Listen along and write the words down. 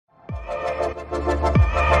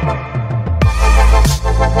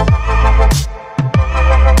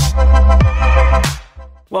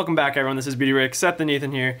Welcome back, everyone. This is beautbreaks. Seth and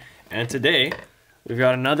Nathan here, and today we've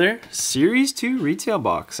got another Series 2 retail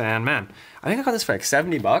box. And man, I think I got this for like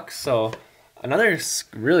 70 bucks, so another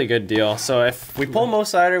really good deal. So if we pull Mo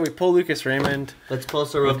Sider, we pull Lucas Raymond. Let's pull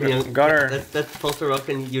Sorokin. Let's pull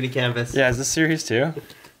Sorokin Uni Canvas. Yeah, is this Series 2?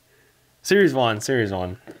 Series 1.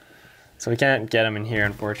 So we can't get them in here,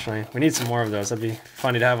 unfortunately. We need some more of those. That'd be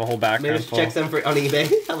funny to have a whole background Maybe check them on eBay.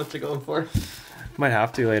 How much they're going for? Might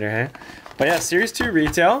have to later, hey? But yeah, Series 2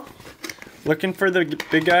 retail. Looking for the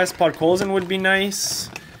big guys. Podkolzin would be nice.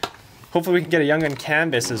 Hopefully we can get a Young Gun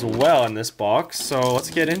Canvas as well in this box. So let's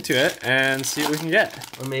get into it and see what we can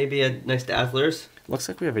get. Or maybe a nice Dazzlers. Looks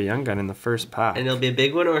like we have a Young Gun in the first pack. And it'll be a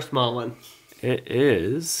big one or a small one? It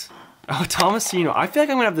is... Oh, Tomasino. I feel like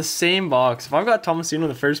I'm going to have the same box. If I've got Tomasino in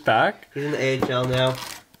the first pack... He's in the AHL now.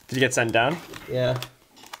 Did he get sent down? Yeah.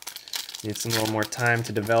 Needs some little more time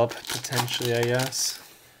to develop, potentially, I guess.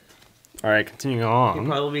 Alright, continuing on. He'll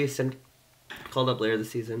probably be called up later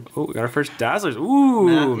this season. Oh, we got our first Dazzlers.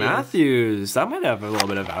 Ooh, Matthews. That might have a little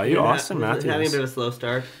bit of value. Yeah, Austin Matthews. Having a bit of a slow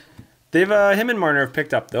start. They've, him and Marner have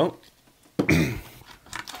picked up, though.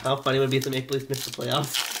 How funny would it be if the Maple Leafs missed the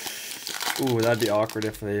playoffs? Ooh, that'd be awkward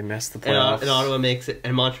if they missed the playoffs. And Ottawa makes it,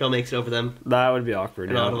 and Montreal makes it over them. That would be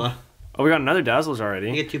awkward, in Ottawa. Oh, we got another Dazzlers already.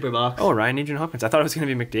 You get 2 per box. Oh, Ryan Nugent-Hopkins. I thought it was going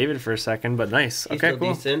to be McDavid for a second, but nice. He's okay, still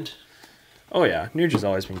cool. decent. Oh yeah, Nuge has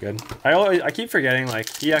always been good. I keep forgetting,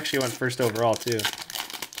 like, he actually went first overall too.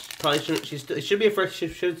 Probably shouldn't. She should still be a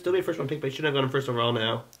first round pick, but he should have gone first overall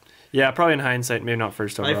now. Yeah, probably in hindsight, maybe not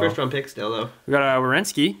first overall. My first round pick still though. We got a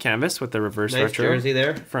Werenski canvas with the reverse nice retro jersey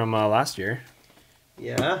there from last year.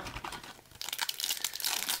 Yeah.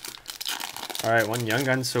 All right, one Young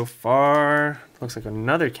Gun so far. Looks like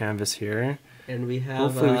another canvas here. And we have.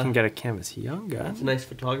 Hopefully we can get a canvas Young Gun. That's a nice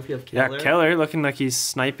photography of Keller. Yeah, Keller looking like he's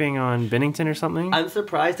sniping on Binnington or something. I'm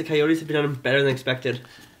surprised the Coyotes have been done better than expected.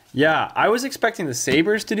 Yeah, I was expecting the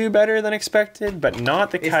Sabres to do better than expected, but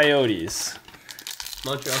not the Coyotes.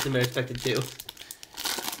 Montreal's been better expected too.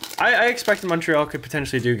 I expected Montreal could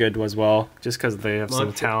potentially do good as well, just because they have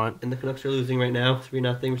some talent. And the Canucks are losing right now,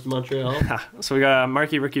 3-0 versus Montreal. So we got a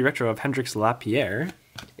Marquee Rookie Retro of Hendrix Lapierre.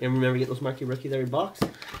 And remember, get those Marquee Rookies every box.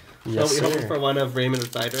 Yes, so we're hoping for one of Raymond or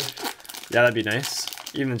Sider. Yeah, that'd be nice.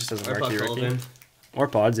 Even just as a Marquee Rookie. Or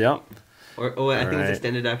Pods, yeah. Or I think it's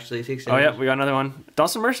extended actually. It's extended. Oh yeah, we got another one.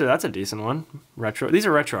 Dawson Mercer, that's a decent one. Retro. These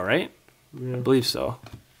are retro, right? Yeah. I believe so.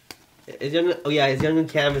 His Young Gun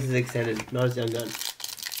Canvas is extended, not his Young Gun.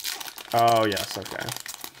 Oh yes, okay.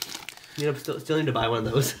 You know, still need to buy one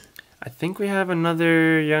of those. I think we have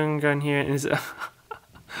another Young Gun here. Is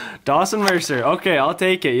Dawson Mercer. Okay, I'll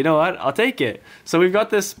take it. You know what? I'll take it. So we've got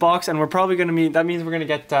this box, and we're probably gonna meet. That means we're gonna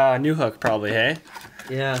get Newhook, probably. Hey.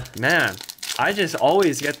 Yeah. Man, I just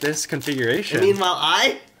always get this configuration. And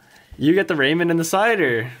meanwhile, you get the Raymond and the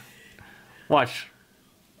Sider. Watch.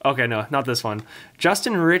 Okay, no, not this one.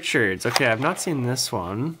 Justin Richards. Okay, I've not seen this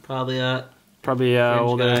one. Probably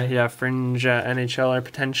older, guy. yeah, fringe NHLer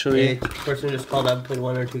potentially. Yeah, person who just called up and played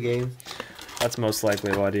 1 or 2 games. That's most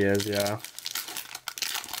likely what he is, yeah.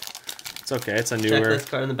 It's okay, it's a newer.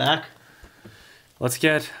 Checklist card in the back. Let's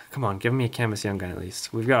get, come on, give me a canvas Young Gun at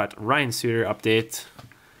least. We've got Ryan Suter update.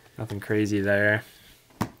 Nothing crazy there.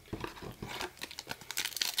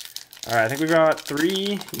 Alright, I think we've got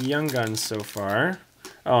 3 Young Guns so far.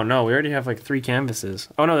 Oh no, we already have like 3 canvases.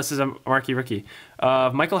 Oh no, this is a Marquee Rookie.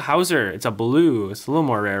 Michael Hauser, it's a blue. It's a little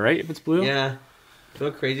more rare, right, if it's blue? Yeah. So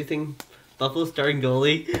a crazy thing, Buffalo's starting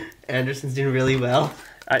goalie, Anderson's doing really well.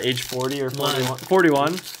 At age 40 or 41?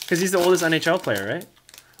 41, because he's the oldest NHL player, right?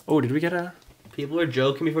 Oh, did we get a... People are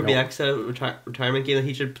joking before BX retirement game that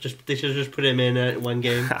they should just put him in at 1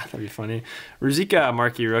 game. That'd be funny. Ruzicka,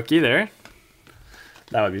 Marquee Rookie there.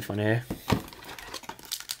 That would be funny, eh?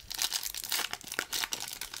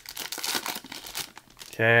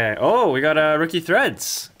 Okay. Oh, we got a Rookie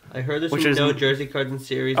Threads. I heard there's no jersey cards in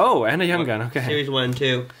Series. Oh, and a Young Gun. Okay. Series 1 and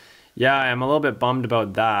 2. Yeah, I'm a little bit bummed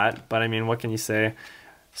about that, but I mean, what can you say?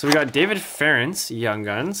 So we got David Ferentz, Young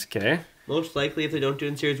Guns. Okay. Most likely, if they don't do it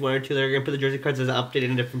in Series 1 or 2, they're going to put the jersey cards as an update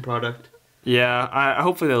in a different product. Yeah,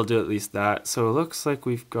 hopefully they'll do at least that. So it looks like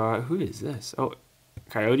we've got... Who is this? Oh,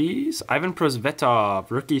 Coyotes? Ivan Prosvetov,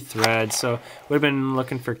 Rookie Thread. So we've been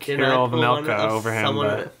looking for Kirill Vejmelka over him.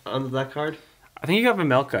 Someone on that card? I think you got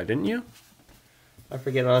Vejmelka, didn't you? I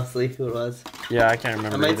forget honestly who it was. Yeah, I can't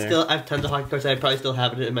remember I have tons of hockey cards. I probably still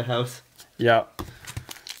have it in my house. Yeah.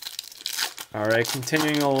 All right,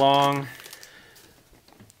 continuing along.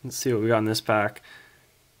 Let's see what we got in this pack.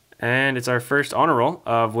 And it's our first honor roll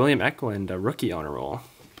of William Eklund, a rookie honor roll.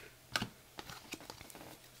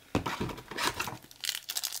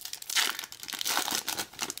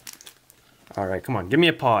 All right, come on, give me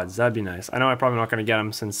a pods. That'd be nice. I know I'm probably not going to get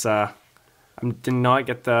them since I did not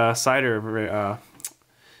get the cider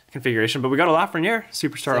configuration, but we got a Lafreniere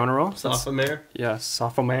Superstar Honor Roll. Sophomore. Yeah,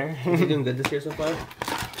 sophomore. Is he doing good this year so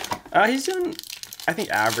far? He's doing, I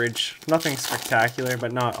think, average. Nothing spectacular,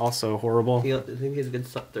 but not also horrible. I think he has a good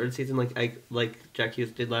third season like Jack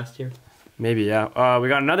Hughes did last year. Maybe, yeah. We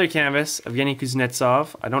got another canvas of Evgeny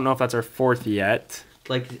Kuznetsov. I don't know if that's our 4th yet.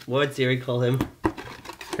 Like, what would Siri call him?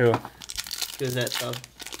 Who? Kuznetsov.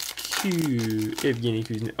 Evgeny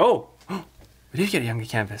Kuznetsov. Oh! We did get a younger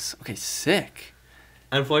canvas. Okay, sick.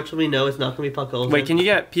 Unfortunately, no, it's not going to be Puck Olsen. Wait, can you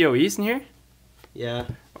get POEs in here? Yeah.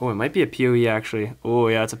 Oh, it might be a POE, actually. Oh,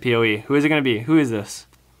 yeah, it's a POE. Who is it going to be? Who is this?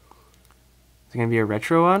 Is it going to be a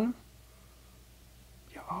retro one?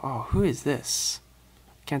 Oh, who is this?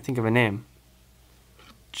 I can't think of a name.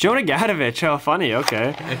 Jonah Gadovich. Oh, funny.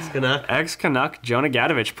 Okay. Ex-Canuck. Ex-Canuck, Jonah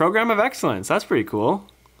Gadovich. Program of Excellence. That's pretty cool.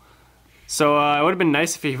 So it would have been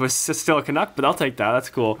nice if he was still a Canuck, but I'll take that. That's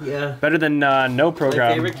cool. Yeah. Better than no program.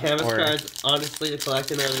 My favorite canvas cards, honestly, to collect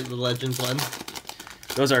are the Legends ones.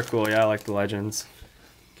 Those are cool. Yeah, I like the Legends.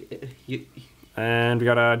 And we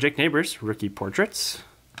got Jake Neighbors, rookie portraits.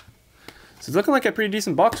 So it's looking like a pretty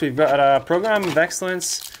decent box. We've got a Program of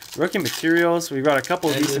Excellence, rookie materials. We've got a couple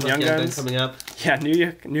of decent Young Guns coming up. Yeah,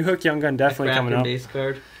 New Hook Young Gun definitely coming up. Base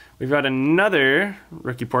card. We've got another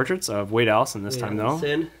rookie portraits of Wade Allison this time though.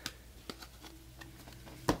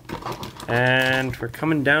 And we're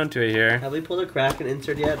coming down to it here. Have we pulled a Kraken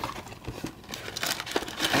insert yet?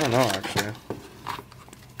 I don't know actually.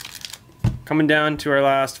 Coming down to our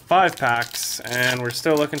last 5 packs, and we're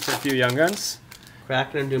still looking for a few Young Guns.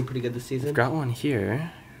 Kraken are doing pretty good this season. We've got one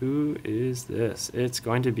here. Who is this? It's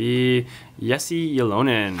going to be Jesse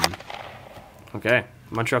Ylonen. Okay,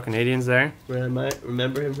 Montreal Canadiens there.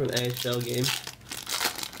 Remember him from AHL game.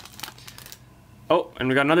 Oh, and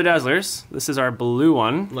we got another Dazzlers. This is our blue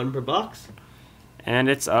one. 1 per box. And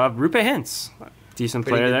it's Rupe Hintz. Decent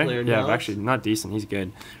player there. Player yeah, actually not decent. He's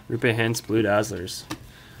good. Rupe Hintz, blue Dazzlers.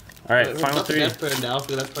 All right, final 3. That's probably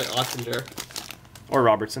Ottinger. Or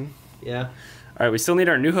Robertson. Yeah. All right, we still need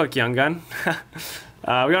our New Hook Young Gun. We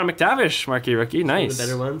got a McTavish Marquee Rookie. Nice. One of the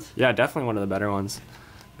better ones. Yeah, definitely one of the better ones.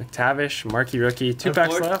 McTavish Marquee Rookie. 2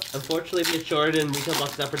 packs left. Unfortunately, if you get shorted and retail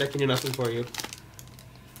box upper deck can do nothing for you.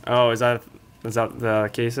 Oh, is that the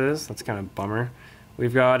case is? That's kind of bummer.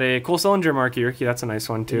 We've got a Cole Sillinger Marquee Rookie. That's a nice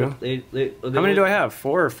one too. How many do I have?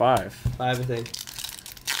 4 or 5? 5, I think.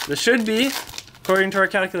 This should be, according to our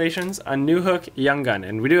calculations, a New Hook Young Gun,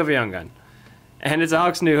 and we do have a Young Gun. And it's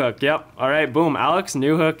Alex Newhook. Yep. All right. Boom. Alex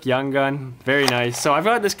Newhook Young Gun. Very nice. So I've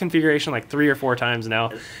got this configuration like 3 or 4 times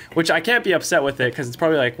now, which I can't be upset with it because it's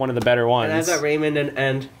probably like one of the better ones. And I've got Raymond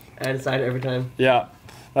and side every time. Yeah.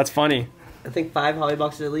 That's funny. I think 5 Holly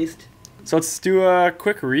boxes at least. So let's do a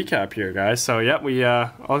quick recap here, guys. So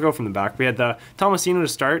yeah, I'll go from the back. We had the Tomasino to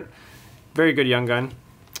start. Very good Young Gun.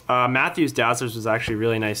 Matthews Dazzlers was actually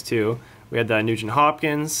really nice too. We had the Nugent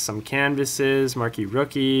Hopkins, some canvases, marquee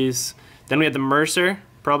rookies. Then we had the Mercer,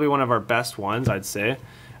 probably one of our best ones, I'd say.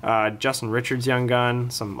 Justin Richards Young Gun,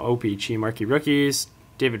 some OPG marquee rookies,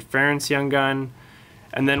 David Ferentz Young Gun.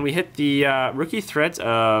 And then we hit the rookie threads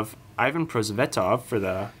of Ivan Prosvetov for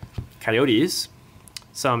the Coyotes.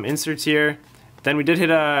 Some inserts here. Then we did hit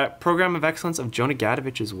a Program of Excellence of Jonah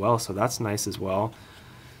Gadovich as well, so that's nice as well.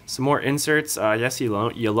 Some more inserts, Jesse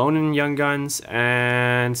Ylonen Young Guns,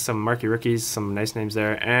 and some marquee rookies, some nice names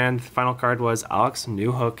there. And the final card was Alex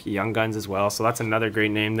Newhook Young Guns as well, so that's another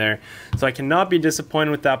great name there. So I cannot be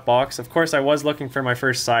disappointed with that box. Of course, I was looking for my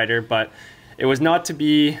first cider, but it was not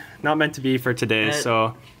meant to be for today.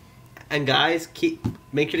 And guys,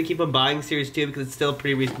 make sure to keep on buying Series 2 because it's still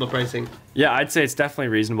pretty reasonable pricing. Yeah, I'd say it's definitely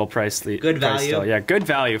reasonable price. Good value. Still. Yeah, good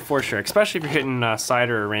value for sure. Especially if you're hitting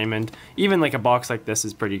cider or Raymond. Even like a box like this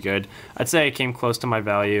is pretty good. I'd say it came close to my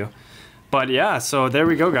value. But yeah, so there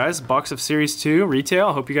we go, guys. Box of Series 2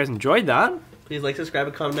 retail. Hope you guys enjoyed that. Please like, subscribe,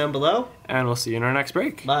 and comment down below. And we'll see you in our next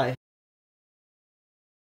break. Bye.